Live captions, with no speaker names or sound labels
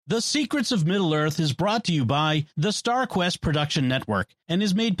The Secrets of Middle-earth is brought to you by the StarQuest Production Network and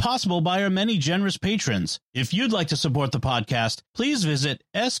is made possible by our many generous patrons. If you'd like to support the podcast, please visit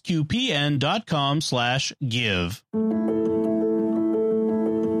sqpn.com/give.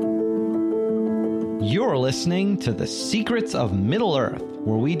 You're listening to The Secrets of Middle-earth,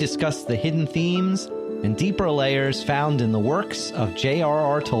 where we discuss the hidden themes and deeper layers found in the works of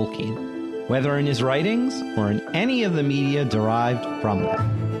J.R.R. Tolkien, whether in his writings or in any of the media derived from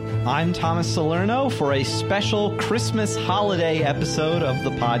them. I'm Thomas Salerno for a special Christmas holiday episode of the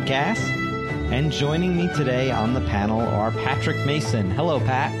podcast, and joining me today on the panel are Patrick Mason. Hello,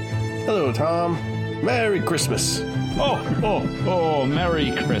 Pat. Hello, Tom. Merry Christmas. Oh, Merry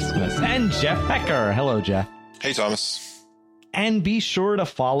Christmas. And Jeff Becker. Hello, Jeff. Hey, Thomas. And be sure to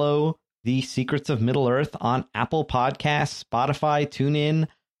follow The Secrets of Middle-earth on Apple Podcasts, Spotify, TuneIn,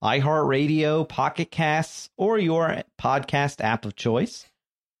 iHeartRadio, Pocket Casts, or your podcast app of choice.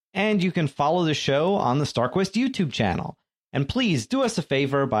 And you can follow the show on the StarQuest YouTube channel. And please do us a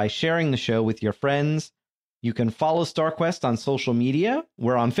favor by sharing the show with your friends. You can follow StarQuest on social media.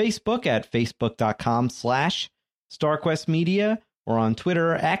 We're on Facebook at facebook.com/StarQuestMedia, or on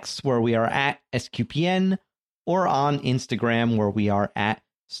Twitter X, where we are at SQPN, or on Instagram, where we are at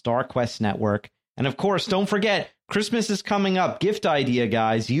StarQuest Network. And of course, don't forget, Christmas is coming up. Gift idea,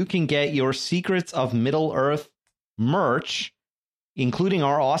 guys. You can get your Secrets of Middle-earth merch, including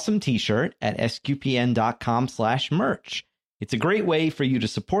our awesome t-shirt, at sqpn.com/merch. It's a great way for you to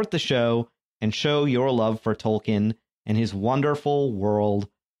support the show and show your love for Tolkien and his wonderful world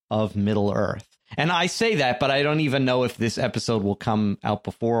of Middle-earth. And I say that, but I don't even know if this episode will come out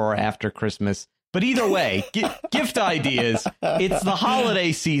before or after Christmas. But either way, gift ideas. It's the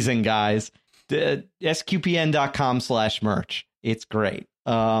holiday season, guys. sqpn.com/merch. It's great.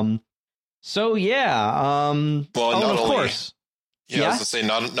 Well, of course. Yeah, I was going to say,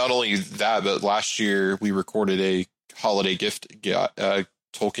 not only that, but last year we recorded a holiday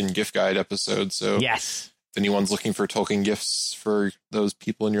Tolkien gift guide episode. So yes, if anyone's looking for Tolkien gifts for those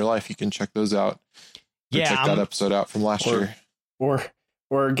people in your life, you can check those out. Check that episode out from last year. Or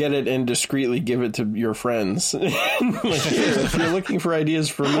get it and discreetly give it to your friends. Like, here, if you're looking for ideas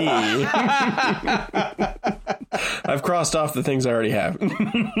for me, I've crossed off the things I already have.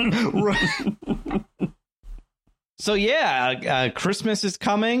 So Christmas is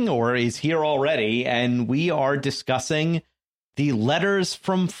coming, or is here already, and we are discussing the Letters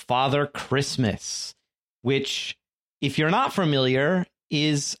from Father Christmas, which, if you're not familiar,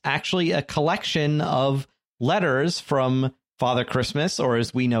 is actually a collection of letters from Father Christmas, or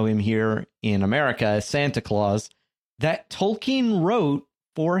as we know him here in America, Santa Claus, that Tolkien wrote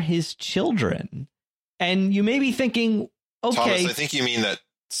for his children. And you may be thinking, okay, Thomas, I think you mean that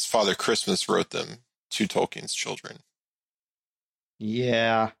Father Christmas wrote them to Tolkien's children.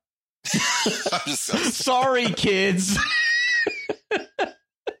 Yeah. I'm sorry, kids.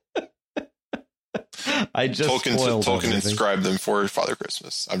 I just Tolkien inscribed them for Father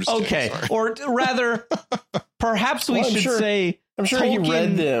Christmas. I'm just okay. Kidding, or rather, perhaps we should say I'm sure Tolkien, he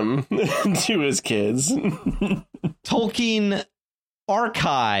read them to his kids. Tolkien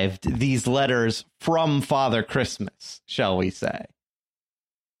archived these letters from Father Christmas, shall we say?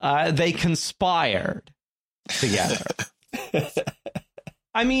 They conspired together.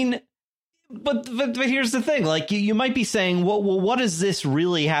 I mean, but here's the thing. Like, you might be saying, well, what does this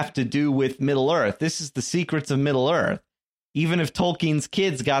really have to do with Middle-earth? This is the Secrets of Middle-earth. Even if Tolkien's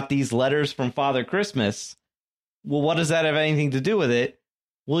kids got these letters from Father Christmas, well, what does that have anything to do with it?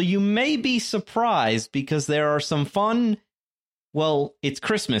 Well, you may be surprised, because there are some fun, well, it's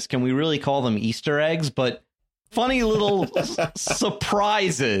Christmas. Can we really call them Easter eggs? But funny little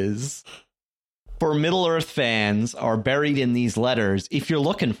surprises for Middle-earth fans are buried in these letters if you're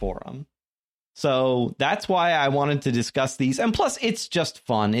looking for them. So that's why I wanted to discuss these. And plus, it's just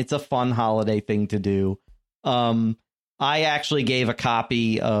fun. It's a fun holiday thing to do. I actually gave a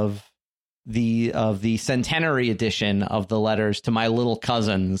copy of the centenary edition of the letters to my little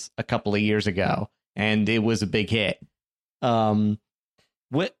cousins a couple of years ago, and it was a big hit. I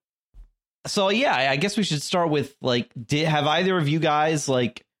guess we should start with, like, have either of you guys,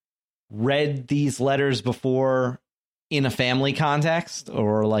 like, read these letters before in a family context,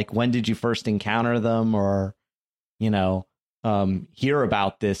 or like when did you first encounter them, or hear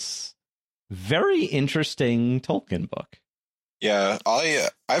about this very interesting Tolkien book? Yeah, I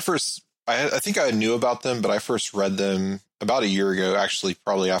think I knew about them, but I first read them about a year ago, actually,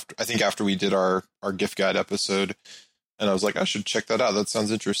 probably after we did our gift guide episode, and I was like, I should check that out. That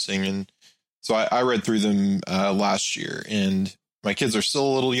sounds interesting. And so I read through them last year, and my kids are still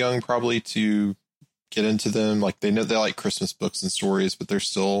a little young probably to get into them. Like they know they like Christmas books and stories, but they're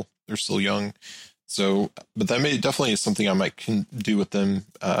still young. So, but that definitely is something I might can do with them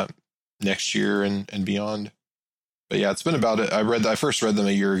next year and beyond. But yeah, it's been about it. I first read them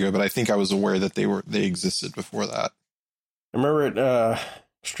a year ago, but I think I was aware that they existed before that. I remember it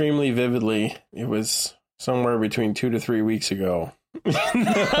extremely vividly. It was somewhere between 2 to 3 weeks ago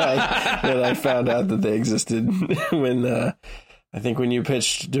that I found out that they existed when I think when you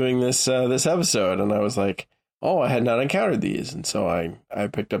pitched doing this episode, and I was like, oh, I had not encountered these, and so I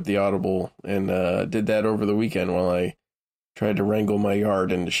picked up the Audible and did that over the weekend while I tried to wrangle my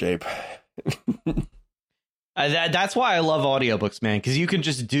yard into shape. That's why I love audiobooks, man, because you can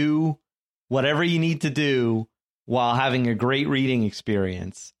just do whatever you need to do while having a great reading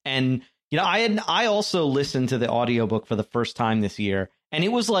experience. And you know, I also listened to the audiobook for the first time this year, and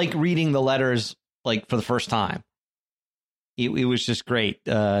it was like reading the letters like for the first time. It was just great.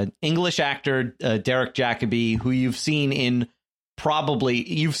 English actor Derek Jacobi, who you've seen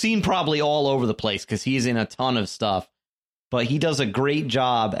probably all over the place because he's in a ton of stuff, but he does a great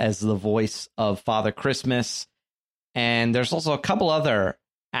job as the voice of Father Christmas. And there's also a couple other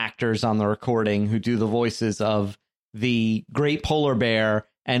actors on the recording who do the voices of the Great Polar Bear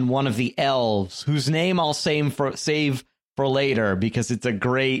and one of the elves, whose name I'll save for later because it's a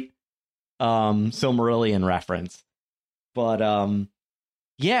great Silmarillion reference. But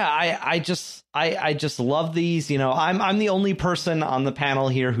yeah, I just love these. You know, I'm the only person on the panel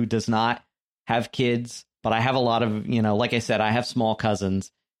here who does not have kids, but I have a lot of, you know, like I said, I have small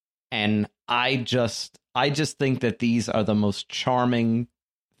cousins, and I just think that these are the most charming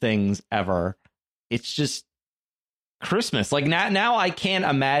things ever. It's just Christmas. Like now I can't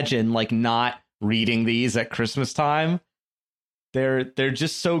imagine like not reading these at Christmas time. They're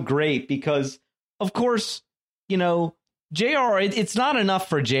just so great because, of course, you know, it's not enough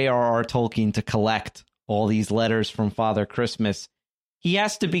for J.R.R. Tolkien to collect all these letters from Father Christmas. He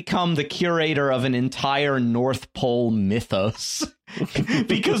has to become the curator of an entire North Pole mythos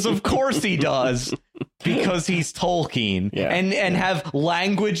because of course he does, because he's Tolkien. Yeah. And have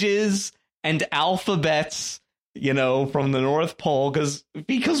languages and alphabets, you know, from the North Pole because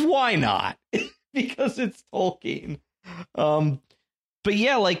why not? Because it's Tolkien. But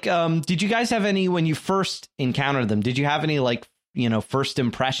yeah, like, did you guys have any, when you first encountered them, did you have any, like, you know, first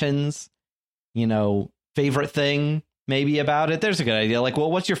impressions, you know, favorite thing maybe about it? There's a good idea. Like,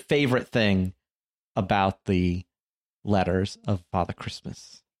 well, what's your favorite thing about the letters of Father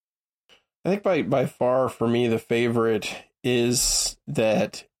Christmas? I think by far for me, the favorite is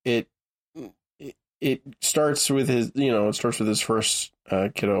that it starts with his first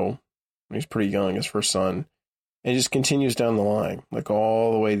kiddo. He's pretty young, his first son. And it just continues down the line, like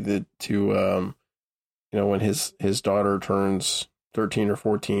all the way to when his daughter turns 13 or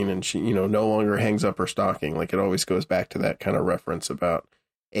 14 and she, you know, no longer hangs up her stocking. Like it always goes back to that kind of reference about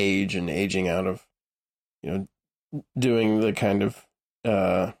age and aging out of, you know, doing the kind of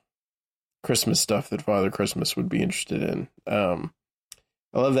Christmas stuff that Father Christmas would be interested in. I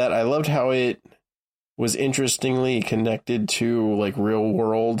love that. I loved how it was interestingly connected to like real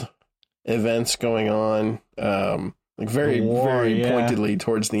world events going on, like very pointedly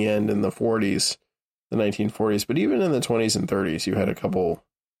towards the end in the 40s, the 1940s, but even in the 20s and 30s, you had a couple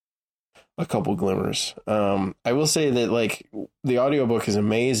glimmers. I will say that like the audiobook is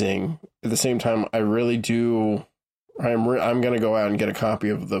amazing. At the same time, I really do. I'm going to go out and get a copy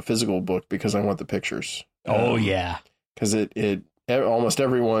of the physical book because I want the pictures. Oh yeah, because it almost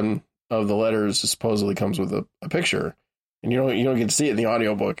every one of the letters supposedly comes with a picture. And you don't get to see it in the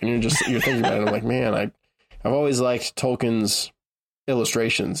audiobook, and you're thinking about it. I'm like, man, I've always liked Tolkien's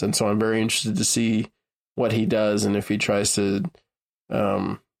illustrations, and so I'm very interested to see what he does and if he tries to,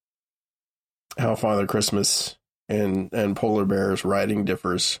 how Father Christmas and Polar Bear's writing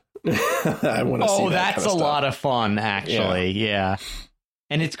differs. I want to see that. Oh, that's kind of a lot of fun, actually. Yeah,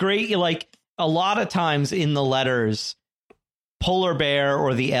 and it's great. Like a lot of times in the letters, Polar Bear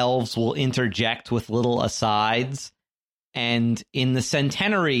or the elves will interject with little asides. And in the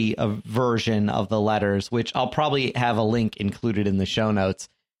centenary version of the letters, which I'll probably have a link included in the show notes,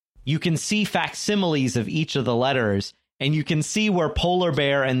 you can see facsimiles of each of the letters, and you can see where Polar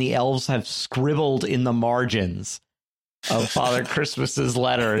Bear and the elves have scribbled in the margins of Father Christmas's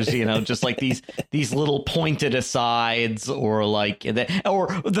letters, you know, just like these little pointed asides, or like,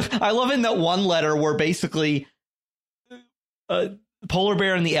 I love in that one letter where basically Polar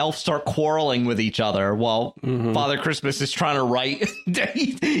Bear and the elf start quarreling with each other while Father Christmas is trying to write.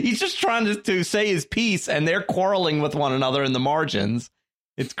 He's just trying to say his piece, and they're quarreling with one another in the margins.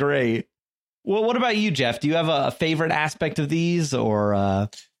 It's great. Well, what about you, Jeff? Do you have a favorite aspect of these, or?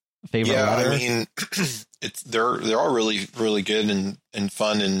 favorite letter? I mean, they're all really, really good and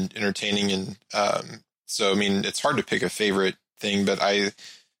fun and entertaining. And so, I mean, it's hard to pick a favorite thing, but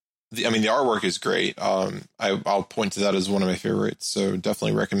the artwork is great. I'll point to that as one of my favorites. So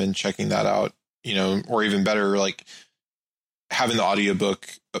definitely recommend checking that out, or even better, like having the audiobook,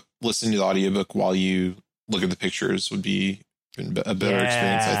 listening to the audiobook while you look at the pictures would be a better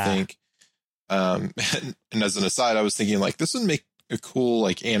experience, I think. And as an aside, I was thinking like this would make a cool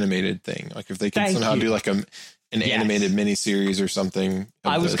like animated thing. Like if they could somehow do like an animated miniseries or something.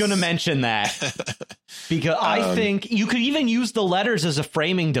 I was going to mention that because I think you could even use the letters as a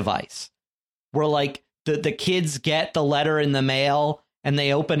framing device where like the kids get the letter in the mail and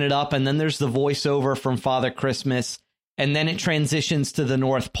they open it up and then there's the voiceover from Father Christmas. And then it transitions to the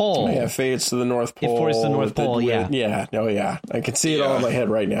North Pole. Yeah, fades to the North Pole. It forces the North Pole, yeah. Yeah, I can see it all in my head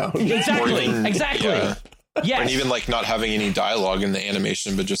right now. Exactly. Yeah. Yes. And even like not having any dialogue in the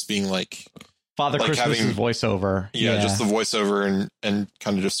animation, but just being like Father Christmas's voiceover. Yeah, just the voiceover and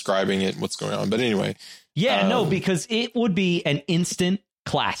kind of describing it, what's going on. But anyway. Yeah, no, because it would be an instant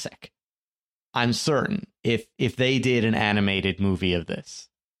classic. I'm certain if they did an animated movie of this.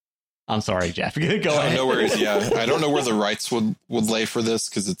 I'm sorry, Jeff. Go ahead. No worries. Yeah, I don't know where the rights would lay for this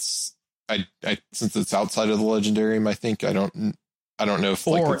because it's I since it's outside of the Legendarium. I think I don't know if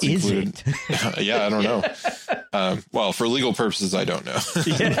like or it's is included. it? Yeah, I don't know. Well, for legal purposes, I don't know.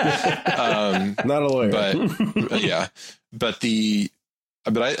 Not a lawyer, but yeah, but I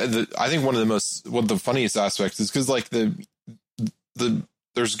think one of the funniest aspects is because like the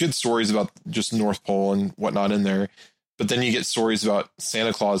there's good stories about just North Pole and whatnot in there. But then you get stories about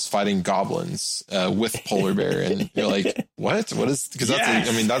Santa Claus fighting goblins with polar bear, and you're like, "What? What is?" Because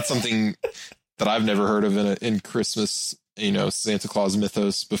that's something that I've never heard of in Christmas, Santa Claus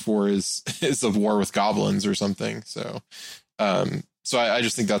mythos before is a war with goblins or something. So, I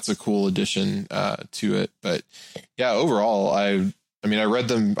just think that's a cool addition to it. But yeah, overall, I read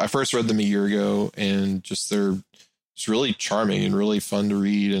them. I first read them a year ago, and they're just really charming and really fun to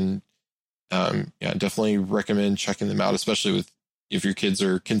read and. Definitely recommend checking them out, especially if your kids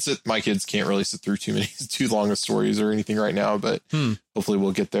my kids can't really sit through too long of stories or anything right now, but hopefully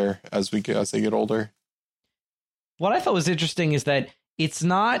we'll get there as they get older. What I thought was interesting is that it's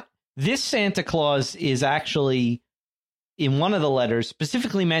not this Santa Claus is actually in one of the letters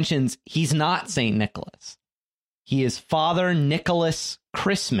specifically mentions he's not St. Nicholas. He is Father Nicholas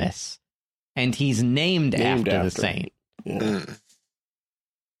Christmas, and he's named after the saint. Yeah.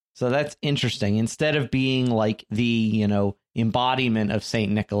 So that's interesting. Instead of being like the, embodiment of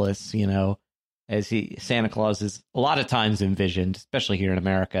St. Nicholas, as Santa Claus is a lot of times envisioned, especially here in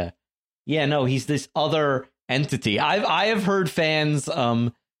America. Yeah, no, he's this other entity. I have heard fans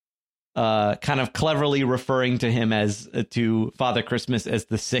kind of cleverly referring to him to Father Christmas as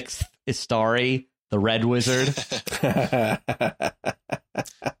the sixth Istari, the Red Wizard. I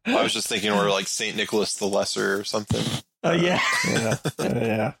was just thinking we're like St. Nicholas the Lesser or something. Yeah,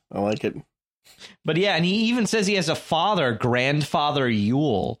 I like it. But yeah, and he even says he has a father, Grandfather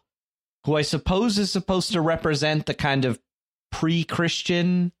Yule, who I suppose is supposed to represent the kind of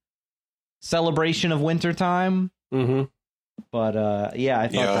pre-Christian celebration of wintertime. Mm-hmm. But I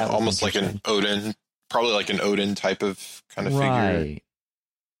thought that was almost like an Odin, probably like an Odin type of kind of figure.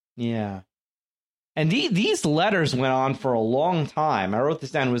 Yeah. And these letters went on for a long time. I wrote this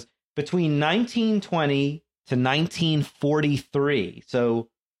down. It was between 1920 to 1943. So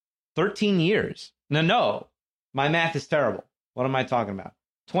 13 years. No, my math is terrible. What am I talking about?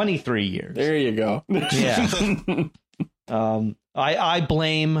 23 years. There you go. Yeah. I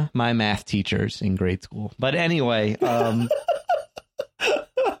blame my math teachers in grade school. But anyway, way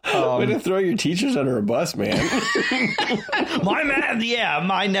to throw your teachers under a bus, man. My math,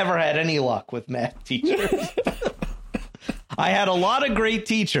 I never had any luck with math teachers. I had a lot of great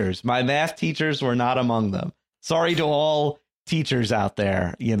teachers. My math teachers were not among them. Sorry to all teachers out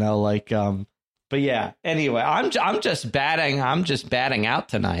there, but yeah, anyway, I'm just batting out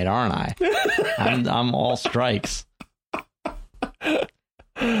tonight, aren't I? I'm all strikes. But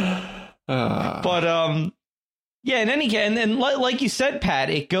yeah, in any case, and like you said, Pat,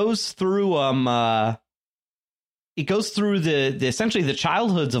 it goes through the essentially the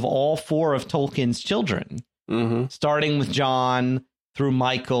childhoods of all four of Tolkien's children, starting with John through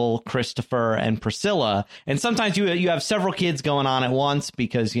Michael, Christopher, and Priscilla. And sometimes you have several kids going on at once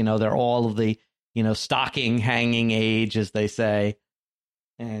because, they're all of the, stocking hanging age, as they say.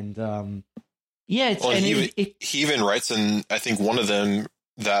 And he even writes in, I think, one of them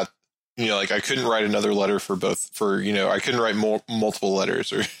that, I couldn't write another letter I couldn't write multiple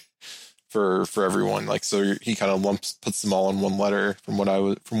letters or for everyone. Like, so he kind of puts them all in one letter from what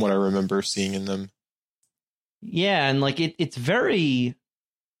I remember seeing in them. Yeah, and like it's very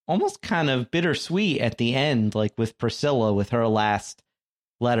almost kind of bittersweet at the end, like with Priscilla with her last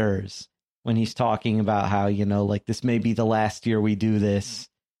letters when he's talking about how, you know, like this may be the last year we do this.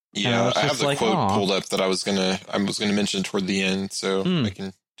 Yeah, I have the quote pulled up that I was gonna mention toward the end, so I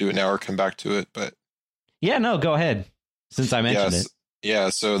can do it now or come back to it. But yeah, no, go ahead. Since I mentioned it. Yeah,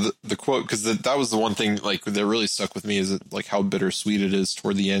 so the quote, because that was the one thing like that really stuck with me, is like how bittersweet it is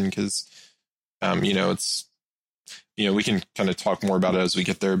toward the end, because you know, it's, you know, we can kind of talk more about it as we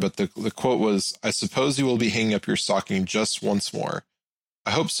get there, but the quote was, "I suppose you will be hanging up your stocking just once more.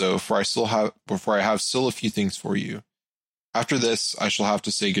 I hope so, for I have still a few things for you. After this, I shall have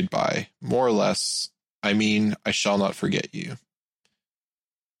to say goodbye. More or less, I mean, I shall not forget you."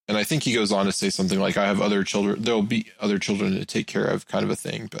 And I think he goes on to say something like, "I have other children. There'll be other children to take care of," kind of a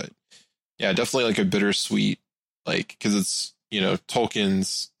thing. But yeah, definitely like a bittersweet, like, because it's, you know,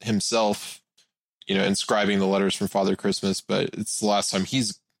 Tolkien's himself, you know, inscribing the letters from Father Christmas, but it's the last time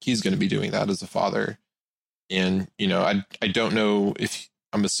he's going to be doing that as a father. And, you know, I don't know if,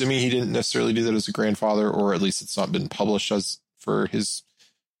 I'm assuming he didn't necessarily do that as a grandfather, or at least it's not been published as for his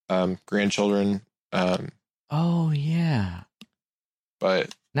grandchildren. Oh yeah.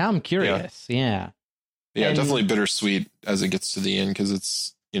 But now I'm curious. Yeah, and definitely bittersweet as it gets to the end, because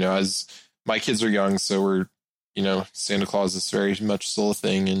it's, you know, as my kids are young, so we're, you know, Santa Claus is very much still a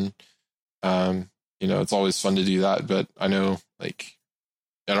thing, and you know, it's always fun to do that. But I know, like,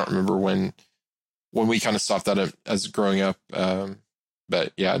 I don't remember when we kind of stopped that as growing up.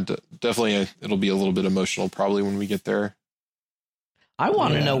 But yeah, definitely it'll be a little bit emotional probably when we get there. I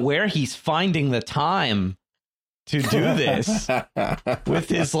want to know where he's finding the time to do this with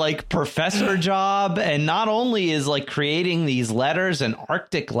his like professor job, and not only is like creating these letters and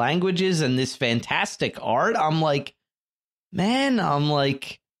Arctic languages and this fantastic art. I'm like,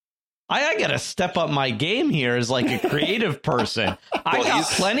 I gotta step up my game here as like a creative person. I got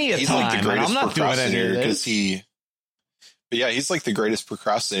plenty of time. Like the greatest I'm not doing any of this. But yeah, he's like the greatest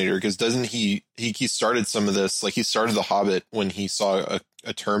procrastinator, because doesn't he started some of this, like he started The Hobbit when he saw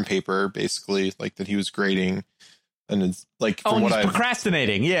a term paper basically like that he was grading, and it's like from what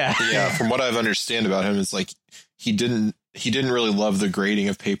procrastinating. Yeah. From what I've understand about him, it's like he didn't really love the grading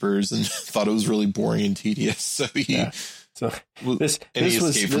of papers and thought it was really boring and tedious. So this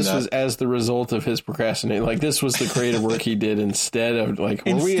was as the result of his procrastinating. Like, this was the creative work he did instead of like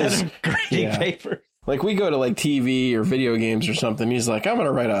grading papers. Like, we go to like TV or video games or something. He's like, I'm going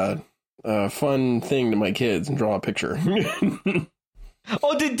to write a fun thing to my kids and draw a picture.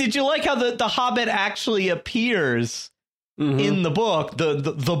 Oh, did you like how the Hobbit actually appears in the book?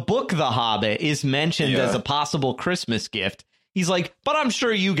 The book The Hobbit is mentioned as a possible Christmas gift. He's like, but I'm sure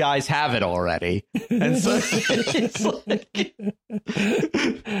you guys have it already. And so it's like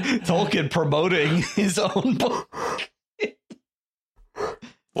Tolkien promoting his own book.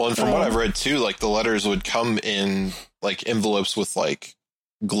 Well, and from what I've read too, like the letters would come in like envelopes with like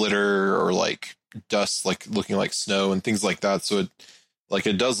glitter or like dust, like looking like snow and things like that. So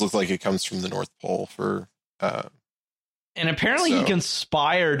it does look like it comes from the North Pole for. And apparently he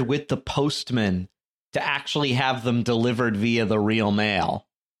conspired with the postman to actually have them delivered via the real mail.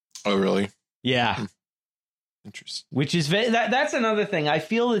 Oh, really? Yeah. Interesting. Which is that's another thing. I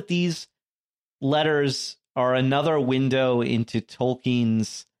feel that these letters are another window into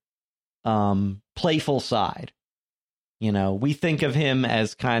Tolkien's playful side. You know, we think of him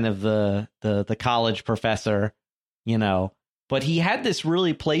as kind of the college professor, you know, but he had this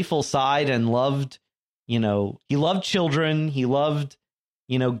really playful side and loved, you know, he loved children, he loved,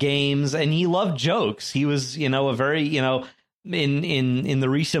 you know, games, and he loved jokes. He was, you know, a very, you know, in the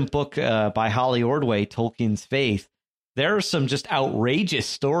recent book by Holly Ordway, Tolkien's Faith, there are some just outrageous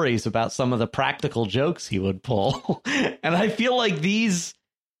stories about some of the practical jokes he would pull. And I feel like these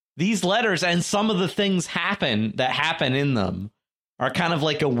letters and some of the things that happen in them are kind of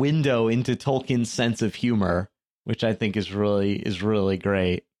like a window into Tolkien's sense of humor, which I think is really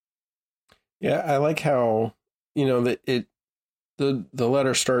great. Yeah, I like how, you know, that the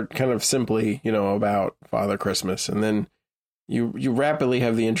letters start kind of simply, you know, about Father Christmas, and then you rapidly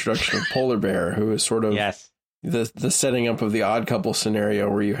have the introduction of Polar Bear, who is sort of the setting up of the Odd Couple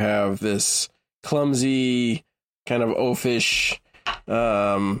scenario, where you have this clumsy, kind of oafish,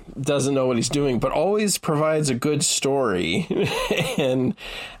 doesn't know what he's doing, but always provides a good story and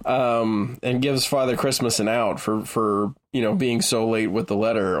gives Father Christmas an out for you know, being so late with the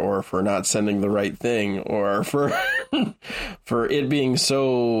letter, or for not sending the right thing, or for it being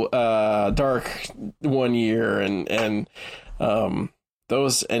so dark one year, and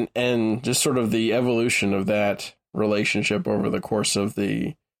those and just sort of the evolution of that relationship over the course of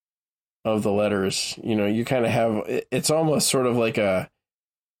the letters. You know, you kind of have, it's almost sort of like a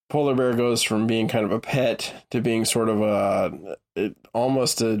polar bear goes from being kind of a pet to being sort of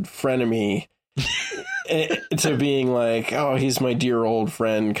almost a frenemy to being like, oh, he's my dear old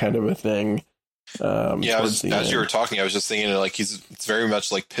friend kind of a thing. As you were talking, I was just thinking like it's very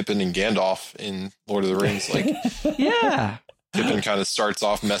much like Pippin and Gandalf in Lord of the Rings. Like, yeah, Pippin kind of starts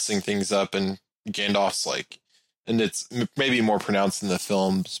off messing things up, and Gandalf's like, and it's maybe more pronounced in the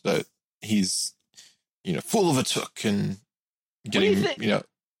films, but he's, you know, full of a took and getting, you know.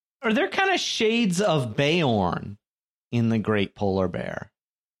 Are there kind of shades of Beorn in the Great Polar Bear?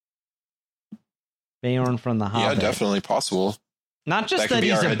 Beorn from the Hobbit. Yeah, definitely possible. Not just that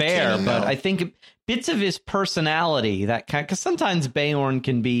he's a bear, but now. I think bits of his personality that kind, because sometimes Beorn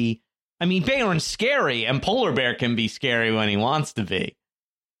can be, I mean, Beorn's scary and Polar Bear can be scary when he wants to be.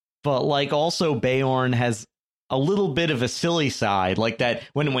 But like also Beorn has a little bit of a silly side, like that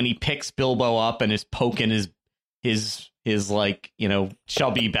when he picks Bilbo up and is poking his like, you know,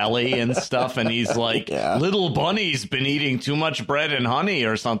 chubby belly and stuff, and he's like, little bunny's been eating too much bread and honey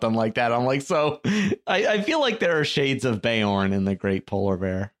or something like that. I'm like, so I feel like there are shades of Beorn in the Great Polar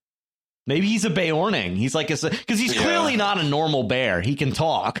Bear. Maybe he's a Beorning. He's like because he's clearly not a normal bear. He can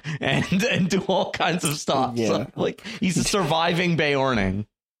talk and do all kinds of stuff. Yeah. So, like he's a surviving Beorning.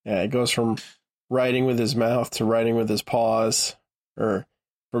 Yeah, it goes from writing with his mouth to writing with his paws, or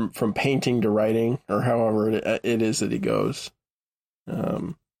from painting to writing, or however it is that he goes.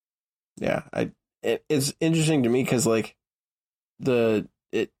 It's interesting to me because like the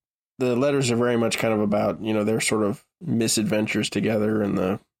letters are very much kind of about, you know, their sort of misadventures together and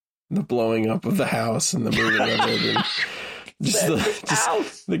the blowing up of the house and the moving of it and just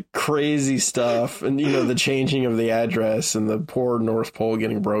the crazy stuff, and, you know, the changing of the address and the poor North Pole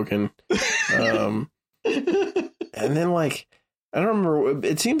getting broken. And then like, I don't remember.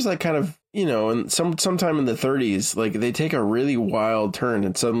 It seems like kind of, you know, and sometime in the 30s, like they take a really wild turn,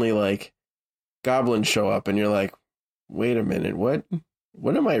 and suddenly like goblins show up, and you're like, wait a minute, what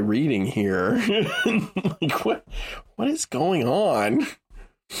am I reading here? Like what is going on?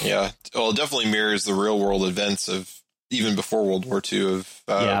 Yeah, well, it definitely mirrors the real world events of even before World War II of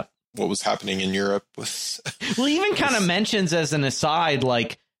what was happening in Europe. Well, he even kind of mentions as an aside,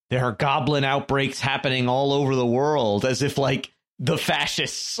 like there are goblin outbreaks happening all over the world, as if like the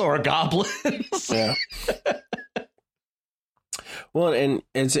fascists or goblins. Yeah. Well, and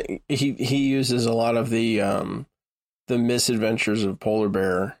he uses a lot of the misadventures of Polar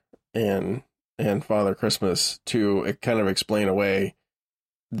Bear and Father Christmas to kind of explain away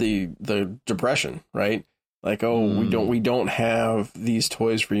the depression, right? Like, oh, we don't have these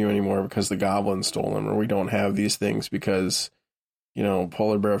toys for you anymore because the goblin stole them, or we don't have these things because, you know,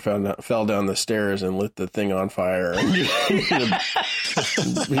 Polar Bear fell down the stairs and lit the thing on fire. You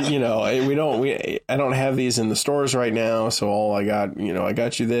know, I don't have these in the stores right now, so all I got, you know, I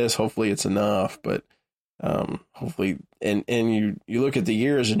got you this. Hopefully it's enough, but hopefully, and you look at the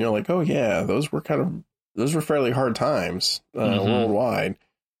years and you're like, oh yeah, those were fairly hard times worldwide,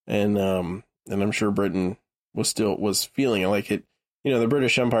 and I'm sure Britain was feeling it, like it. You know, the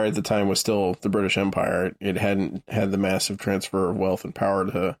British Empire at the time was still the British Empire. It hadn't had the massive transfer of wealth and power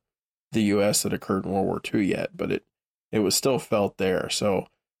to the U.S. that occurred in World War II yet, but it was still felt there. So,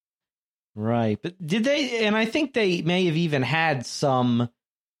 right. But did they? And I think they may have even had some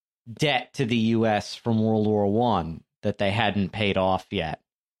debt to the U.S. from World War I that they hadn't paid off yet.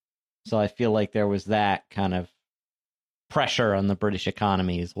 So I feel like there was that kind of pressure on the British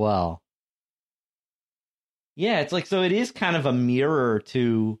economy as well. Yeah, it's like, so it is kind of a mirror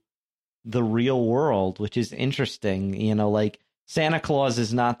to the real world, which is interesting. You know, like Santa Claus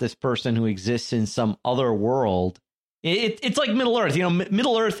is not this person who exists in some other world. It's like Middle Earth. You know,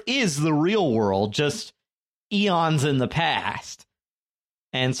 Middle Earth is the real world, just eons in the past.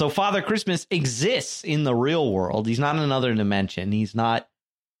 And so Father Christmas exists in the real world. He's not in another dimension. He's not,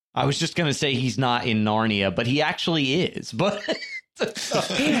 I was just going to say he's not in Narnia, but he actually is. But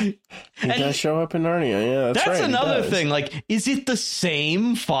he does show up in Narnia. Yeah, that's right, another thing. Like, is it the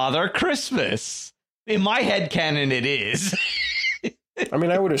same Father Christmas? In my headcanon, it is. I mean,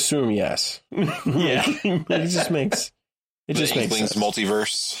 I would assume yes. Yeah, it just makes sense.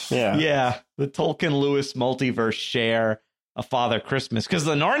 Multiverse. Yeah. The Tolkien Lewis multiverse share a Father Christmas, because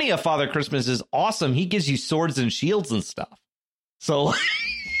the Narnia Father Christmas is awesome. He gives you swords and shields and stuff. So.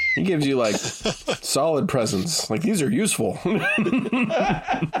 He gives you like solid presents. Like, these are useful. But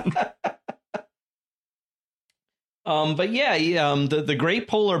yeah, the Great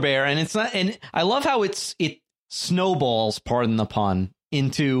Polar Bear, and it's not, and I love how it snowballs, pardon the pun,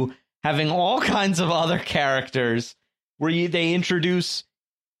 into having all kinds of other characters where they introduce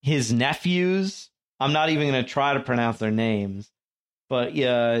his nephews. I'm not even going to try to pronounce their names, but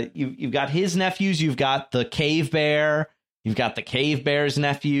you've got his nephews. You've got the cave bear. You've got the cave bear's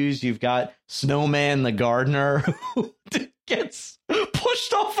nephews. You've got Snowman the gardener who gets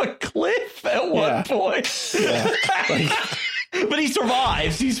pushed off a cliff at one point. Yeah. But he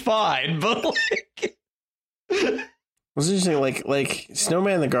survives. He's fine. But like, it was interesting. Like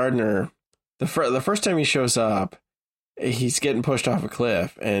Snowman the gardener, the first time he shows up, he's getting pushed off a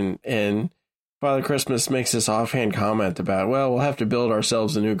cliff, and Father Christmas makes this offhand comment about, well, we'll have to build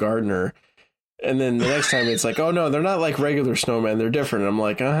ourselves a new gardener. And then the next time it's like, oh no, they're not like regular snowmen, they're different. I'm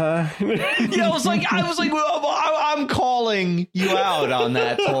like, yeah, I was like, I'm calling you out on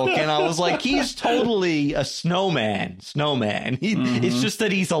that, Tolkien. I was like, he's totally a snowman. It's just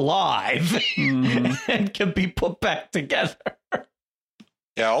that he's alive and can be put back together.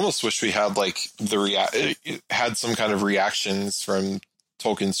 Yeah, I almost wish we had like had some kind of reactions from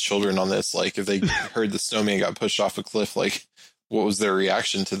Tolkien's children on this. Like if they heard the snowman got pushed off a cliff, like what was their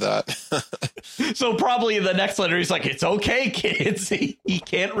reaction to that? So probably in the next letter, he's like, it's okay, kids. He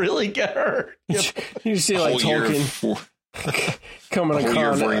can't really get hurt. Yep. You see like Tolkien coming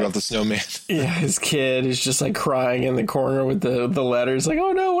across worrying about the snowman. Yeah, his kid is just like crying in the corner with the letters. Like,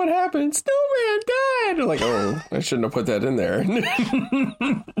 oh no, what happened? Snowman died. I'm like, oh, I shouldn't have put that in there.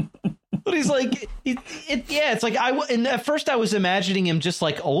 But he's like, it's like and at first I was imagining him just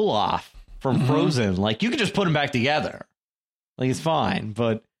like Olaf from Frozen. Like you could just put him back together. Like it's fine,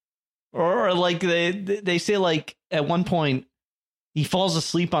 but or like they say like at one point he falls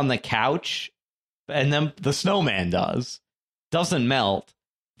asleep on the couch, and then the snowman doesn't melt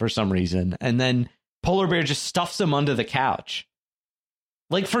for some reason, and then Polar Bear just stuffs him under the couch,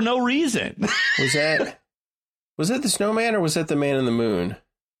 like for no reason. Was that the snowman or was that the man in the moon?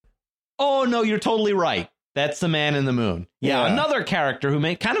 Oh no, you're totally right. That's the man in the moon. Yeah, another character who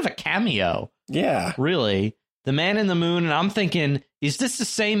made kind of a cameo. Yeah, really. The Man in the Moon, and I'm thinking, is this the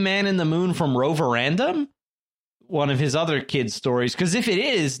same Man in the Moon from Roverandom? One of his other kids' stories? Because if it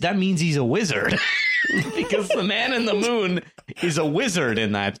is, that means he's a wizard. Because the Man in the Moon is a wizard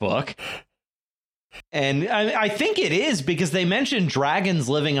in that book. And I think it is because they mention dragons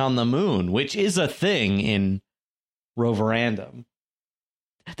living on the moon, which is a thing in Roverandom.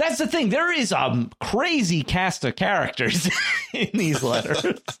 That's the thing. There is a crazy cast of characters in these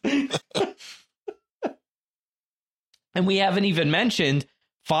letters. And we haven't even mentioned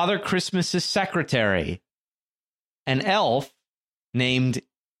Father Christmas's secretary, an elf named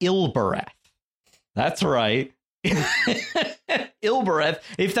Ilbereth. That's right. Ilbereth,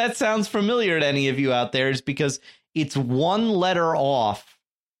 if that sounds familiar to any of you out there, is because it's one letter off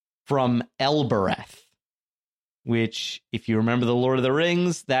from Elbereth, which, if you remember The Lord of the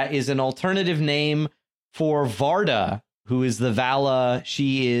Rings, that is an alternative name for Varda, who is the Vala.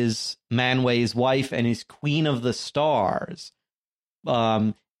 She is Manwë's wife and is Queen of the Stars.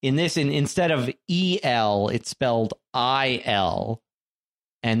 In this, instead of E-L, it's spelled I-L.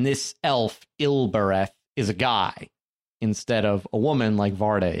 And this elf, Ilbereth, is a guy instead of a woman like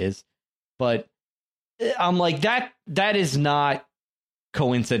Varda is. But I'm like, that is not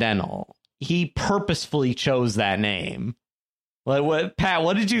coincidental. He purposefully chose that name. Like, Pat,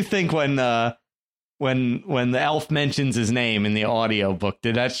 what did you think when the elf mentions his name in the audiobook?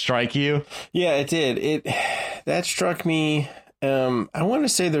 Did that strike you? Yeah, it did. That struck me. I want to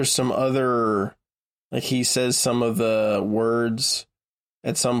say there's some other, like he says some of the words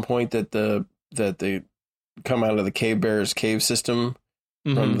at some point that they come out of the cave bear's cave system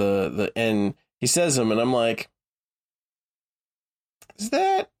from the and he says them, and I'm like, is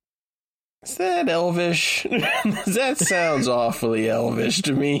that Elvish? That sounds awfully Elvish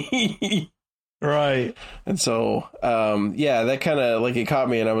to me. Right. And so, that kind of like it caught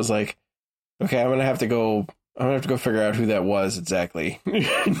me, and I was like, okay, I'm gonna have to go figure out who that was exactly.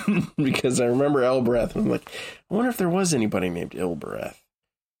 Because I remember Elbereth, and I'm like, I wonder if there was anybody named Ilbereth.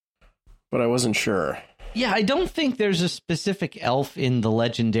 But I wasn't sure. Yeah, I don't think there's a specific elf in the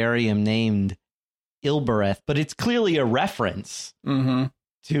Legendarium named Ilbereth, but it's clearly a reference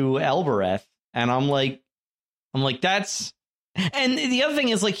to Elbereth. And I'm like, that's... And the other thing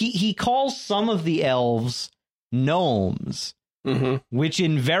is, like, he calls some of the elves gnomes, which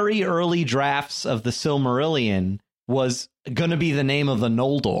in very early drafts of the Silmarillion was going to be the name of the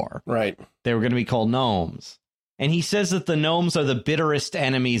Noldor. Right. They were going to be called gnomes. And he says that the gnomes are the bitterest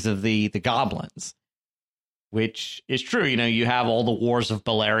enemies of the goblins, which is true. You know, you have all the wars of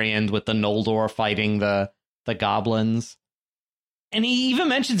Beleriand with the Noldor fighting the goblins. And he even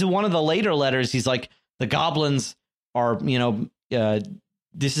mentions in one of the later letters, he's like, the goblins are,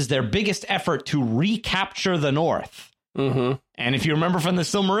 this is their biggest effort to recapture the North. Mm-hmm. And if you remember from the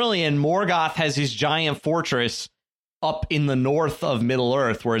Silmarillion, Morgoth has his giant fortress up in the north of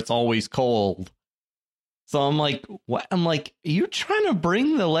Middle-earth where it's always cold. So I'm like, what? I'm like, are you trying to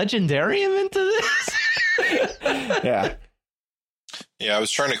bring the Legendarium into this? Yeah. Yeah, I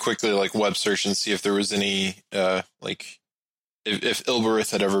was trying to quickly like web search and see if there was any like if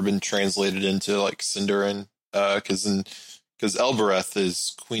Ilberith had ever been translated into like Sindarin, because Elbereth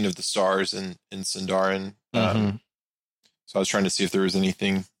is Queen of the Stars in Sindarin. Mm-hmm. So I was trying to see if there was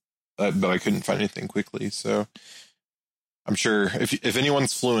anything, but I couldn't find anything quickly. So I'm sure if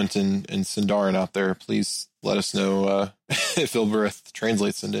anyone's fluent in Sindarin out there, please let us know if Ilbereth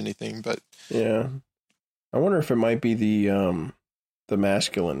translates into anything. But yeah, I wonder if it might be the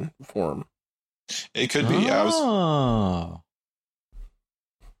masculine form. It could be. Oh.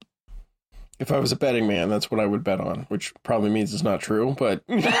 If I was a betting man, that's what I would bet on, which probably means it's not true, but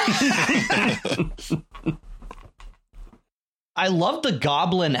I love the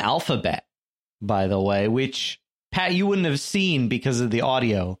Goblin alphabet, by the way, which, Pat, you wouldn't have seen because of the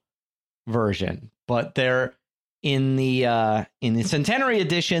audio version, but they're in the Centenary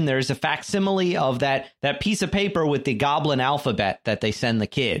edition. There's a facsimile of that piece of paper with the Goblin alphabet that they send the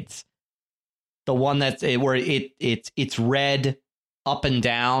kids. The one that's where it's read up and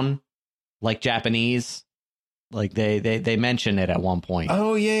down like Japanese. Like they mention it at one point.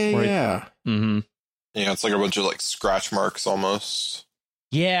 oh yeah. Mm-hmm. yeah, it's like a bunch of like scratch marks almost.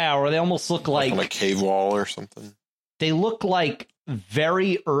 Yeah, or they almost look like on a cave wall or something. They look like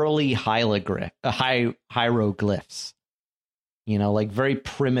very early hieroglyphs. You know, like very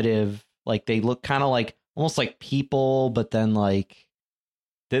primitive. Like they look kind of like almost like people, but then like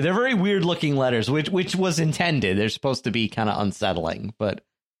they're very weird looking letters, which was intended. They're supposed to be kind of unsettling, but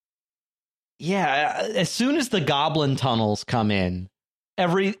yeah, as soon as the goblin tunnels come in,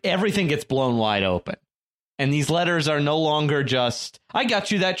 everything gets blown wide open. And these letters are no longer just, I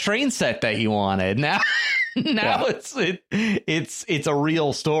got you that train set that you wanted. Now it's a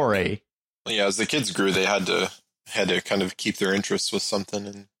real story. Yeah, as the kids grew, they had to kind of keep their interests with something,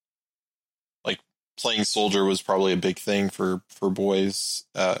 and like playing soldier was probably a big thing for boys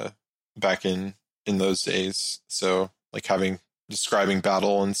back in those days. So like describing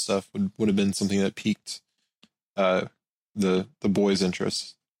battle and stuff would have been something that piqued the boys'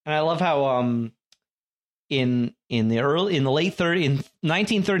 interest. And I love how in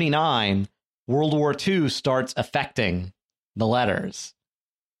 1939, World War II starts affecting the letters,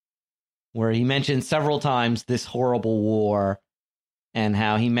 where he mentions several times this horrible war, and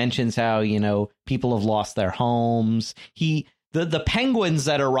how he mentions how, you know, people have lost their homes. The penguins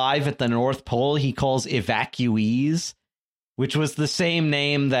that arrive at the North Pole, he calls evacuees, which was the same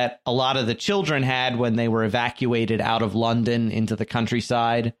name that a lot of the children had when they were evacuated out of London into the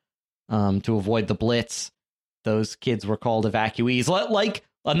countryside to avoid the Blitz. Those kids were called evacuees, like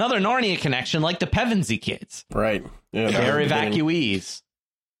another Narnia connection, like the Pevensey kids. Right. Yeah, They're evacuees.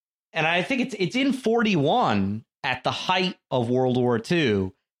 And I think it's in 41, at the height of World War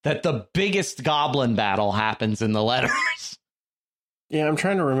II, that the biggest goblin battle happens in the letters. Yeah, I'm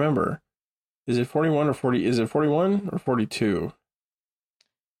trying to remember. Is it 41 or 40? Is it 41 or 42?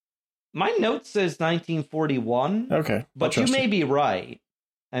 My note says 1941. Okay. But you may be right.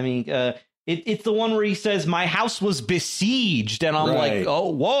 I mean, it's the one where he says, my house was besieged. And I'm like, oh,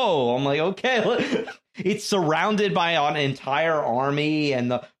 whoa. I'm like, okay. It's surrounded by an entire army, and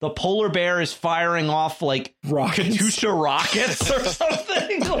the polar bear is firing off like rockets. Katyusha rockets or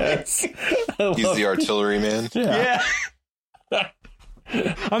something. Yes. He's the artillery man. Yeah.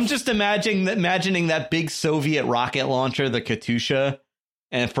 I'm just imagining that big Soviet rocket launcher, the Katyusha,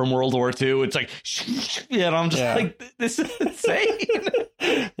 and from World War II. It's like, and I'm just like, this is insane.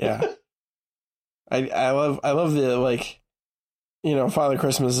 Yeah. I love the, like, you know, Father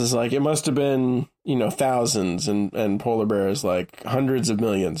Christmas is like, it must have been, you know, thousands, and Polar Bear is like hundreds of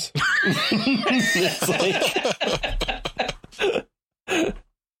millions. It's like,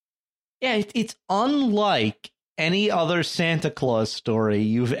 yeah, it's unlike any other Santa Claus story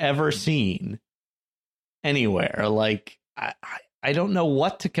you've ever seen anywhere. Like, I don't know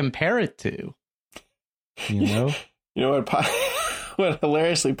what to compare it to. You know? You know what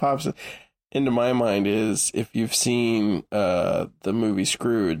hilariously pops into my mind is, if you've seen the movie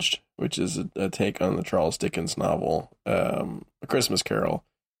Scrooged, which is a take on the Charles Dickens novel, A Christmas Carol,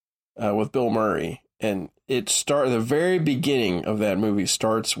 with Bill Murray. And the very beginning of that movie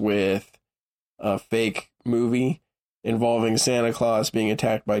starts with a fake movie involving Santa Claus being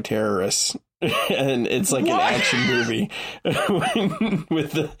attacked by terrorists and it's like What? an action movie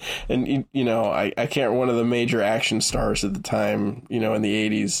with the, and you know, I can't, one of the major action stars at the time, you know, in the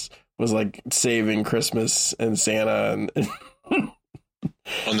 80s was like saving Christmas and Santa, and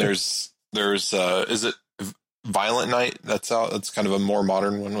And there's is it Violent Night that's out? That's kind of a more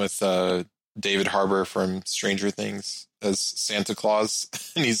modern one with David Harbour from Stranger Things as Santa Claus,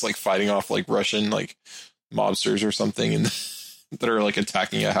 and he's like fighting off like Russian like mobsters or something, and that are like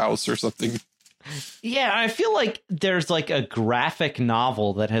attacking a house or something. Yeah, I feel like there's like a graphic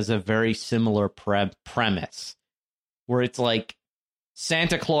novel that has a very similar premise, where it's like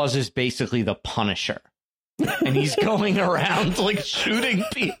Santa Claus is basically the Punisher, and he's going around like shooting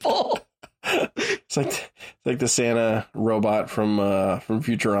people. it's like the Santa robot from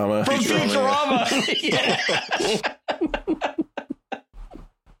Futurama. From Futurama. Yeah.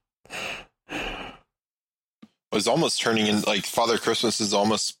 Was almost turning in like Father Christmas is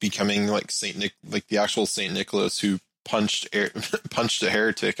almost becoming like like the actual Saint Nicholas who punched a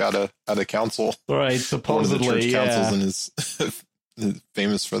heretic out of council. Right, supposedly, one of the church yeah. councils, and is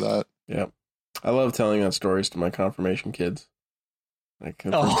famous for that. Yeah, I love telling that stories to my confirmation kids. Like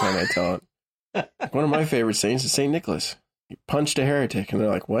the first time I tell it, one of my favorite saints is Saint Nicholas. He punched a heretic, and they're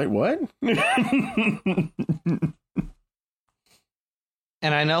like, "What?"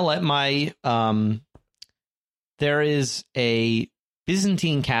 And I know at my there is a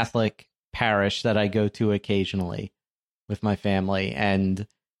Byzantine Catholic parish that I go to occasionally with my family, and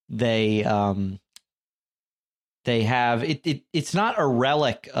they have it's not a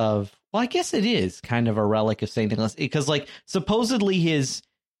relic of, well, I guess it is kind of a relic of Saint Nicholas, because like supposedly his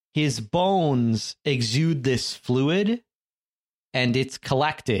bones exude this fluid, and it's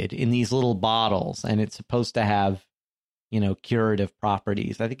collected in these little bottles, and it's supposed to have, you know, curative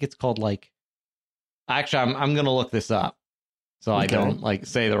properties. I think it's called like, actually, I'm going to look this up so I don't like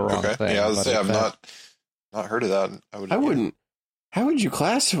say the wrong thing. Yeah, I was say I've not heard of that. I wouldn't. How would you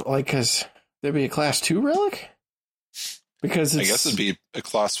classify? Like, because there'd be a class 2 relic. Because I guess it'd be a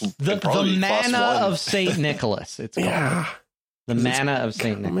class. The manna of Saint Nicholas. It's called. Yeah, The manna of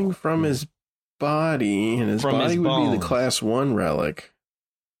Saint Nicholas. Coming from his body, and his From body his would be bones. the class 1 relic.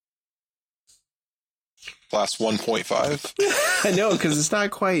 Class 1.5. I know, because it's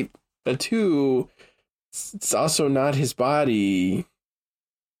not quite a 2. It's also not his body.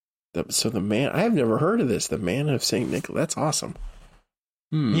 So the man, I have never heard of this. The manna of Saint Nicholas. That's awesome.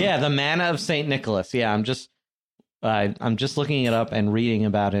 Yeah, the manna of Saint Nicholas. Yeah, I'm just looking it up and reading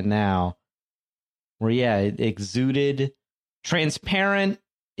about it now. Where it exuded transparent.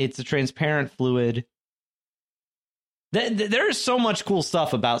 It's a transparent fluid. There is so much cool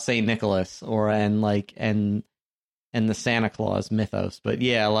stuff about Saint Nicholas, and the Santa Claus mythos. But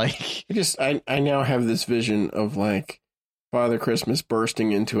yeah, like I now have this vision of like Father Christmas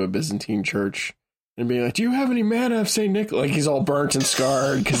bursting into a Byzantine church and being like, "Do you have any manna of Saint Nicholas?" Like he's all burnt and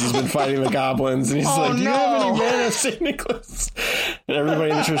scarred because he's been fighting the goblins, and he's like, "Do you have any manna of Saint Nicholas?" And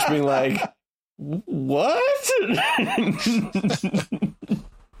everybody in the church being like, "What?"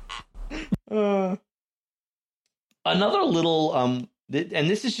 Another little and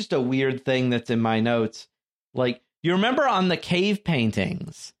this is just a weird thing that's in my notes. Like, you remember on the cave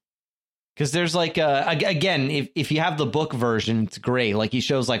paintings, because there's like again, if you have the book version, it's great. Like, he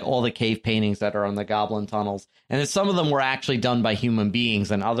shows like all the cave paintings that are on the goblin tunnels, and then some of them were actually done by human beings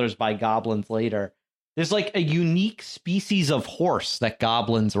and others by goblins later. There's like a unique species of horse that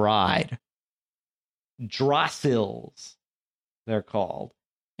goblins ride. Drossils, they're called.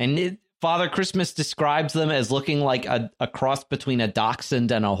 And Father Christmas describes them as looking like a cross between a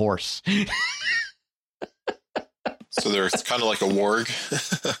dachshund and a horse. So they're kind of like a warg.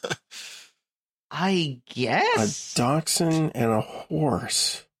 I A guess. dachshund and a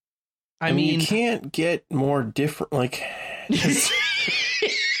horse. I mean, you can't get more different, like, because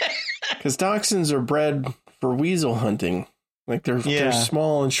dachshunds are bred for weasel hunting. Like they're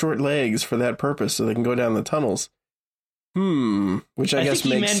small and short legs for that purpose, so they can go down the tunnels. Which I guess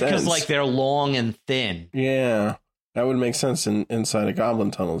think he makes meant sense. because like they're long and thin. Yeah, that would make sense inside of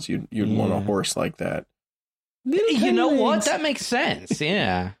goblin tunnels. You'd want a horse like that. You know what? That makes sense.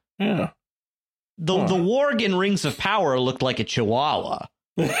 Yeah. Yeah. The warg in Rings of Power looked like a chihuahua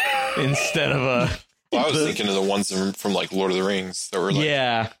instead of a. Well, I was thinking of the ones from like Lord of the Rings that were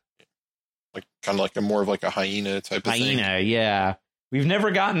like, like kind of like more of like a hyena type of thing. Hyena, yeah. We've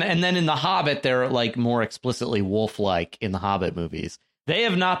never gotten, and then in The Hobbit, they're like more explicitly wolf-like in the Hobbit movies. They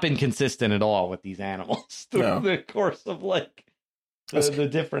have not been consistent at all with these animals through the course of like the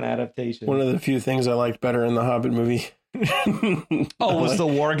different adaptations. One of the few things I liked better in the Hobbit movie. Was the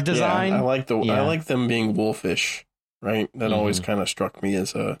warg design? Yeah, I like them being wolfish, right? That always kind of struck me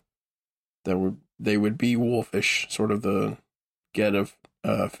as a they would be wolfish, sort of the get of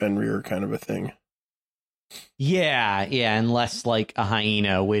Fenrir kind of a thing. Yeah, and less like a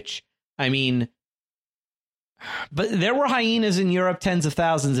hyena, which, I mean, but there were hyenas in Europe tens of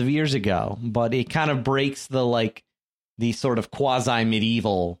thousands of years ago, but it kind of breaks the sort of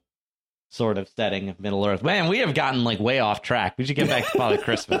quasi-medieval sort of setting of Middle Earth. Man, we have gotten way off track. We should get back to Father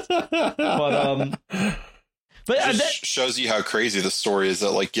Christmas. But it just shows you how crazy the story is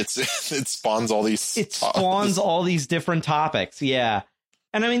that it spawns all these all these different topics. Yeah.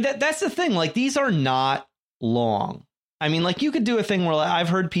 And I mean, that's the thing. These are not long. I mean, you could do a thing where I've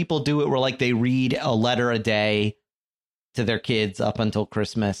heard people do it where they read a letter a day to their kids up until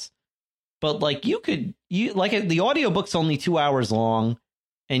Christmas. But the audiobook's only 2 hours long,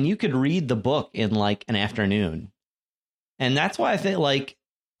 and you could read the book in an afternoon. And that's why I think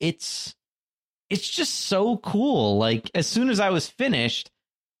it's just so cool. As soon as I was finished,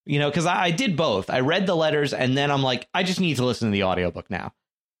 because I did both. I read the letters, and then I'm I just need to listen to the audiobook now.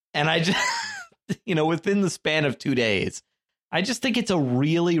 And I just, within the span of 2 days, I just think it's a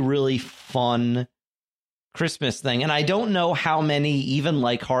really, really fun Christmas thing. And I don't know how many even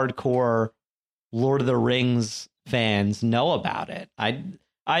hardcore Lord of the Rings fans know about it.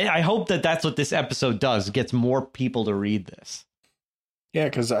 I hope that that's what this episode does, gets more people to read this. Yeah,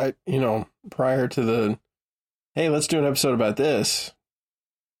 because prior to the, hey, let's do an episode about this,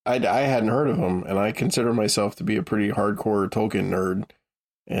 I hadn't heard of him, and I consider myself to be a pretty hardcore Tolkien nerd,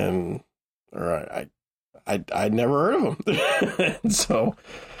 I'd never heard of them. So,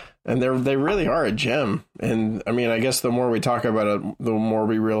 and they really are a gem. And I mean, I guess the more we talk about it, the more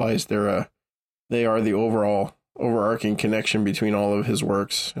we realize they are the overarching connection between all of his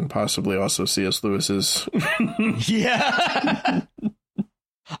works, and possibly also C.S. Lewis's. Yeah.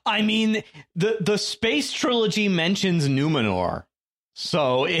 I mean, the space trilogy mentions Numenor.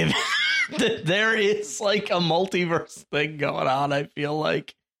 So if there is a multiverse thing going on, I feel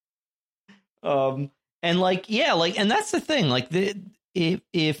like. And and that's the thing.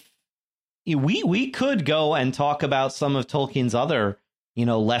 If we could go and talk about some of Tolkien's other,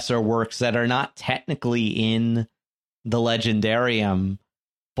 lesser works that are not technically in the Legendarium,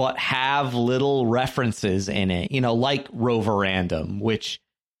 but have little references in it, like Roverandom, which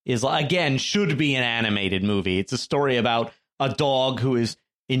is, again, should be an animated movie. It's a story about a dog who is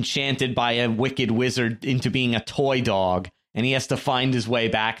enchanted by a wicked wizard into being a toy dog, and he has to find his way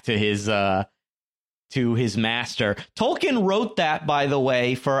back to his master. Tolkien wrote that, by the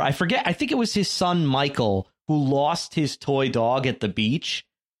way, I think it was his son Michael, who lost his toy dog at the beach.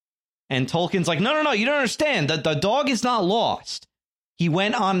 And Tolkien's no, you don't understand. The dog is not lost. He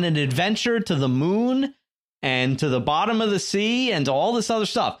went on an adventure to the moon and to the bottom of the sea and to all this other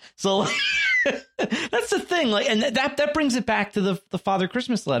stuff. So that's the thing. And that brings it back to the Father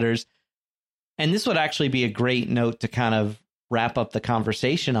Christmas letters. And this would actually be a great note to kind of wrap up the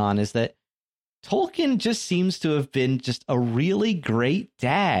conversation on, is that Tolkien just seems to have been just a really great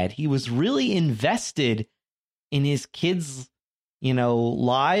dad. He was really invested in his kids'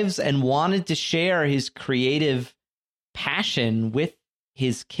 lives, and wanted to share his creative passion with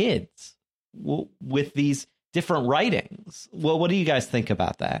his kids with these different writings. Well, what do you guys think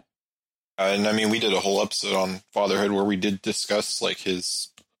about that? And I mean, we did a whole episode on fatherhood where we did discuss his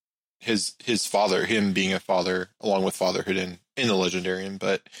father, him being a father, along with fatherhood in the Legendarium.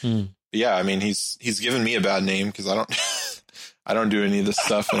 But yeah, I mean, he's given me a bad name because I don't do any of this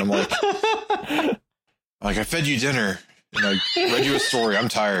stuff, and I'm I fed you dinner and I read you a story. I'm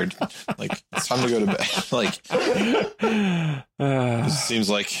tired. It's time to go to bed. It seems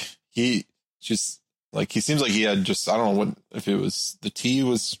like he seems like he had just, I don't know what, if it was the tea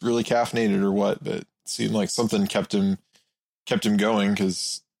was really caffeinated or what, but it seemed like something kept him going.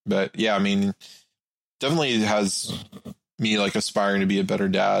 But yeah, I mean, definitely has me aspiring to be a better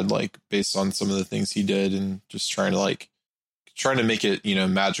dad, based on some of the things he did, and just trying to make it,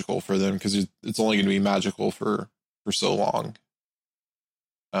 magical for them, because it's only going to be magical for so long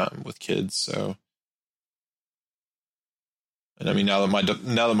with kids. So, and I mean, now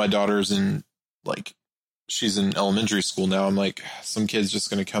that my daughter's in, she's in elementary school now, I'm some kid's just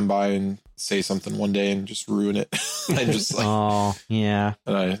going to come by and say something one day and just ruin it. And just oh yeah.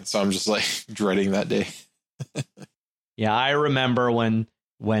 So I'm just dreading that day. Yeah, I remember when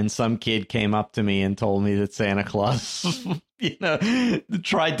some kid came up to me and told me that Santa Claus,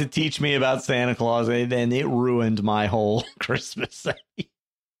 tried to teach me about Santa Claus, and it ruined my whole Christmas.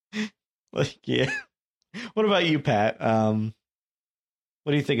 Yeah. What about you, Pat?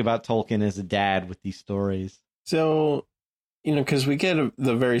 What do you think about Tolkien as a dad with these stories? So, because we get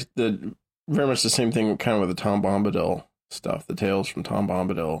the very much the same thing kind of with the Tom Bombadil stuff, the tales from Tom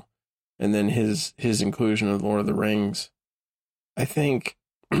Bombadil. and then his inclusion of Lord of the Rings. I think,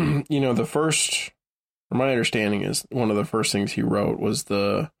 the first, from my understanding, is one of the first things he wrote was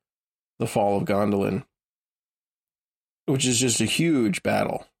the Fall of Gondolin, which is just a huge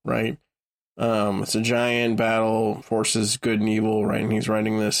battle, right? It's a giant battle, forces good and evil, right? And he's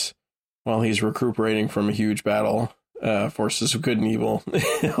writing this while he's recuperating from a huge battle, forces of good and evil,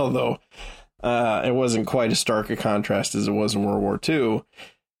 although it wasn't quite as stark a contrast as it was in World War II.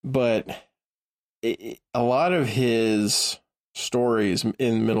 But a lot of his stories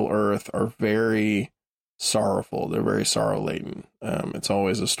in Middle-earth are very sorrowful. They're very sorrow-laden. It's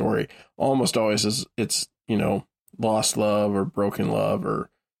always a story. Almost always it's lost love or broken love or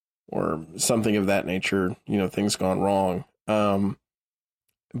something of that nature, things gone wrong.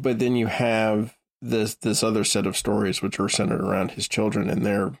 But then you have this other set of stories which are centered around his children, and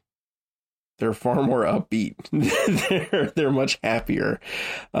they're far more upbeat. they're much happier.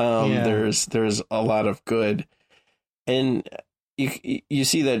 There's a lot of good, and you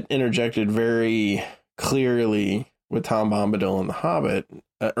see that interjected very clearly with Tom Bombadil in The Hobbit,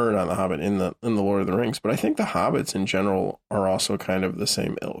 or not The Hobbit, in the Lord of the Rings. But I think the Hobbits in general are also kind of the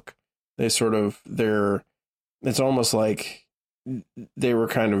same ilk. It's almost like they were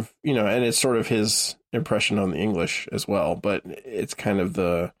kind of, and it's sort of his impression on the English as well, but it's kind of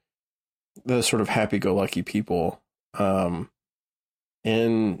the sort of happy-go-lucky people. And,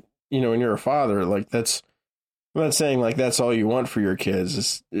 when you're a father, like I'm not saying like that's all you want for your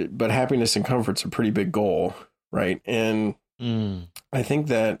kids, but happiness and comfort's a pretty big goal, right? And I think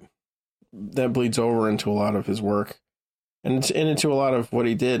that bleeds over into a lot of his work and into a lot of what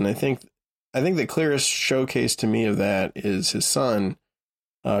he did. And I think the clearest showcase to me of that is his son,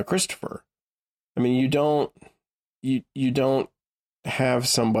 Christopher. I mean, you don't have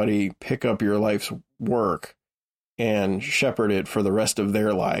somebody pick up your life's work and shepherd it for the rest of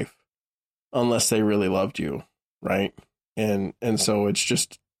their life unless they really loved you, right? And so it's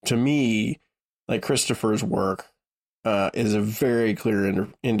just, to me, like Christopher's work is a very clear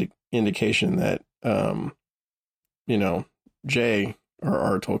indication that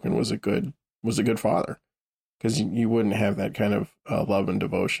J.R.R. Tolkien was a good father, because you wouldn't have that kind of love and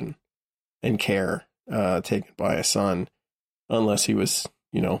devotion and care taken by a son unless he was,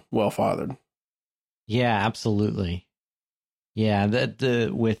 well fathered. Yeah, absolutely. Yeah,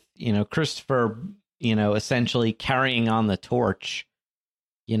 with Christopher, essentially carrying on the torch.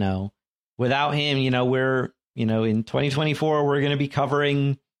 Without him, we're in 2024 we're going to be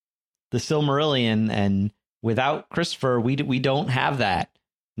covering the Silmarillion, and without Christopher, we don't have that.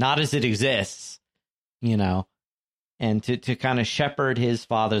 Not as it exists, and to kind of shepherd his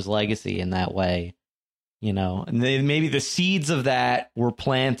father's legacy in that way, and maybe the seeds of that were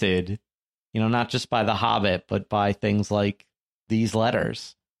planted, not just by The Hobbit, but by things like these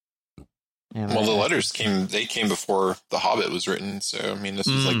letters. And the letters came before The Hobbit was written. So, I mean, this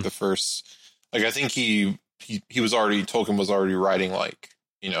was like the first, like, I think Tolkien was already writing, like,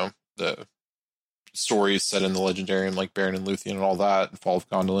 the stories set in the Legendarium, like Beren and Luthien and all that, Fall of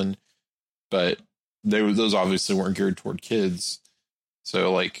Gondolin, but those obviously weren't geared toward kids.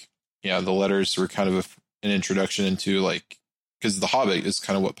 So, like, the letters were kind of an introduction into, like, because The Hobbit is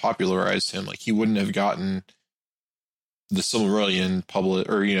kind of what popularized him. Like, he wouldn't have gotten the Silmarillion published,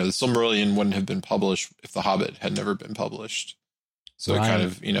 or the Silmarillion wouldn't have been published if The Hobbit had never been published. So right. It kind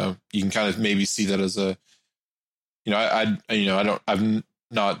of, you can kind of maybe see that as a, I'm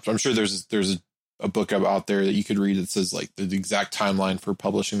sure there's a book out there that you could read that says like the exact timeline for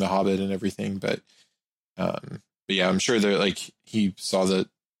publishing The Hobbit and everything. But yeah, I'm sure that like he saw that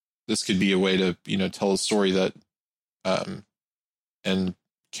this could be a way to, tell a story that, and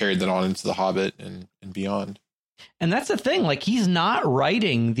carried that on into The Hobbit and beyond. And that's the thing, like, he's not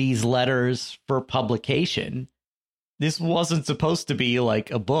writing these letters for publication. This wasn't supposed to be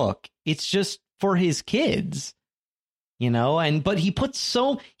like a book. It's just for his kids. But he puts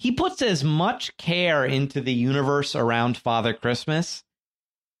as much care into the universe around Father Christmas,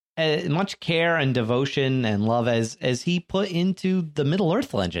 as much care and devotion and love as he put into the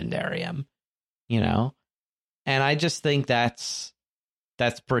Middle-earth Legendarium, and I just think that's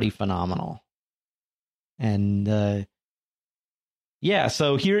pretty phenomenal. And so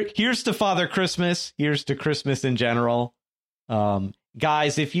here's to Father Christmas. Here's to Christmas in general.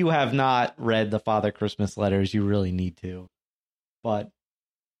 Guys, if you have not read the Father Christmas letters, you really need to. But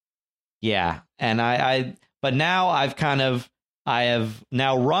yeah, and but now I've kind of I have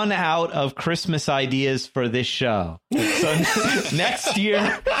now run out of Christmas ideas for this show. So next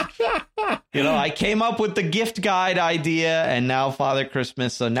year, I came up with the gift guide idea and now Father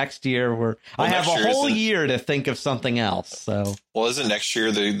Christmas. So next year I have a whole year to think of something else. So, well, isn't next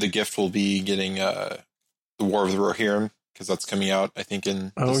year the gift will be getting the War of the Rohirrim, because that's coming out, I think,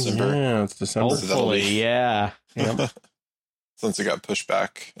 in December. Oh yeah, it's December. Hopefully, yeah. Since it got pushed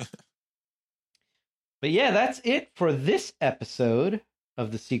back. But yeah, that's it for this episode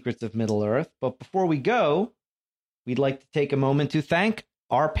of The Secrets of Middle-earth. But before we go, we'd like to take a moment to thank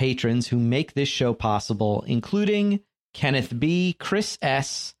our patrons who make this show possible, including Kenneth B., Chris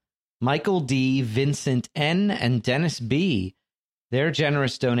S., Michael D., Vincent N., and Dennis B. Their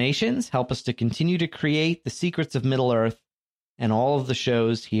generous donations help us to continue to create The Secrets of Middle-earth and all of the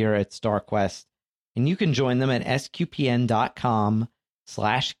shows here at StarQuest. And you can join them at sqpn.com/give.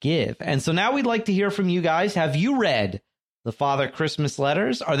 And so now we'd like to hear from you guys. Have you read the Father Christmas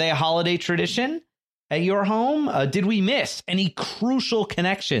letters? Are they a holiday tradition at your home? Did we miss any crucial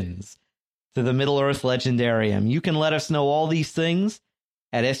connections to the Middle-earth Legendarium? You can let us know all these things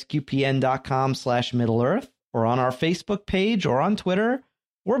at sqpn.com/Middle-earth, or on our Facebook page, or on Twitter,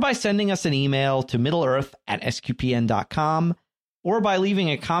 or by sending us an email to middleearth@sqpn.com, or by leaving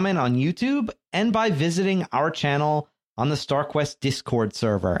a comment on YouTube, and by visiting our channel on the StarQuest Discord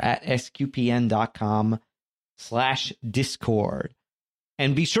server at sqpn.com/Discord.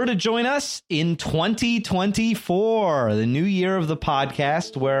 And be sure to join us in 2024, the new year of the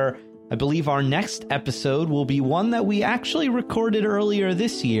podcast, where I believe our next episode will be one that we actually recorded earlier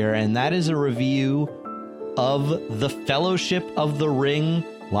this year, and that is a review of the Fellowship of the Ring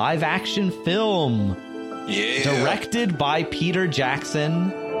live-action film. Yeah. Directed by Peter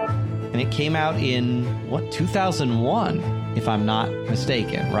Jackson. And it came out in, 2001, if I'm not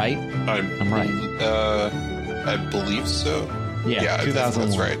mistaken, right? I'm right. I believe so. Yeah, 2001.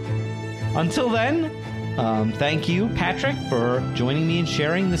 That's right. Until then, thank you, Patrick, for joining me and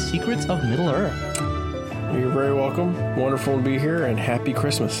sharing the secrets of Middle-earth. You're very welcome. Wonderful to be here, and happy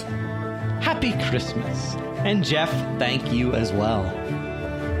Christmas. Happy Christmas. And Jeff, thank you as well.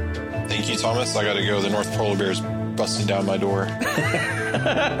 Thank you, Thomas. I got to go. The North Polar Bear's busting down my door.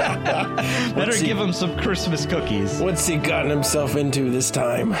 Better give him some Christmas cookies. What's he gotten himself into this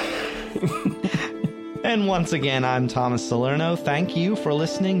time? And once again, I'm Thomas Salerno. Thank you for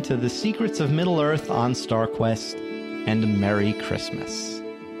listening to The Secrets of Middle-earth on StarQuest, and Merry Christmas.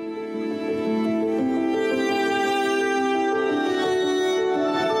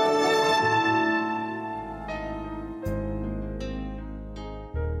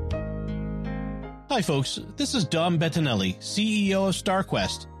 Hi folks, this is Dom Bettinelli, CEO of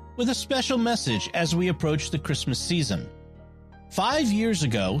StarQuest, with a special message as we approach the Christmas season. 5 years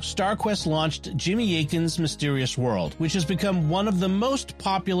ago, StarQuest launched Jimmy Akin's Mysterious World, which has become one of the most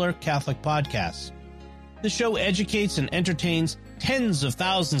popular Catholic podcasts. The show educates and entertains tens of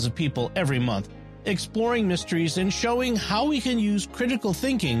thousands of people every month, exploring mysteries and showing how we can use critical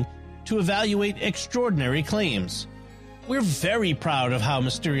thinking to evaluate extraordinary claims. We're very proud of how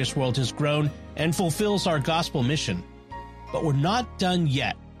Mysterious World has grown and fulfills our gospel mission. But we're not done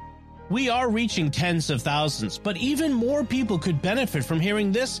yet. We are reaching tens of thousands, but even more people could benefit from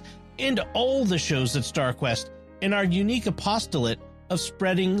hearing this and all the shows at StarQuest in our unique apostolate of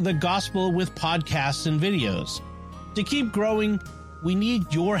spreading the gospel with podcasts and videos. To keep growing, we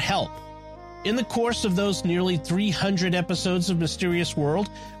need your help. In the course of those nearly 300 episodes of Mysterious World,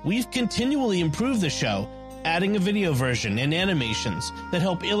 we've continually improved the show, adding a video version and animations that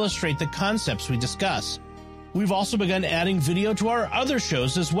help illustrate the concepts we discuss. We've also begun adding video to our other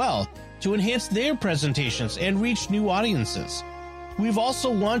shows as well, to enhance their presentations and reach new audiences. We've also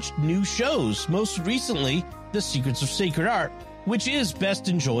launched new shows, most recently, The Secrets of Sacred Art, which is best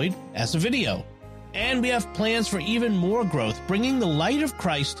enjoyed as a video. And we have plans for even more growth, bringing the light of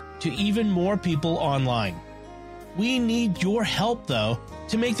Christ to even more people online. We need your help, though,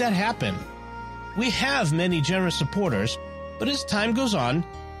 to make that happen. We have many generous supporters, but as time goes on,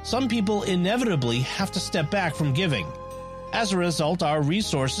 some people inevitably have to step back from giving. As a result, our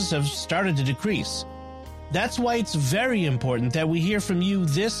resources have started to decrease. That's why it's very important that we hear from you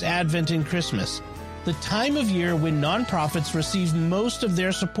this Advent and Christmas, the time of year when nonprofits receive most of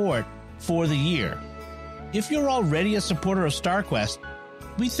their support for the year. If you're already a supporter of StarQuest,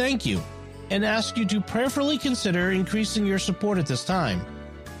 we thank you and ask you to prayerfully consider increasing your support at this time.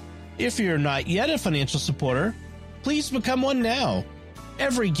 If you're not yet a financial supporter, please become one now.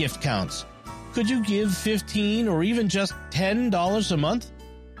 Every gift counts. Could you give $15 or even just $10 a month?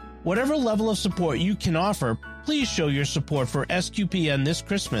 Whatever level of support you can offer, please show your support for SQPN this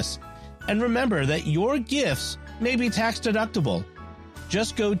Christmas And remember that your gifts may be tax deductible.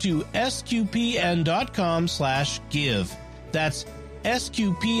 Just go to sqpn.com/give. That's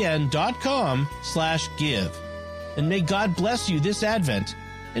sqpn.com/give. And may God bless you this Advent,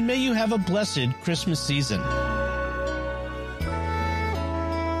 and may you have a blessed Christmas season.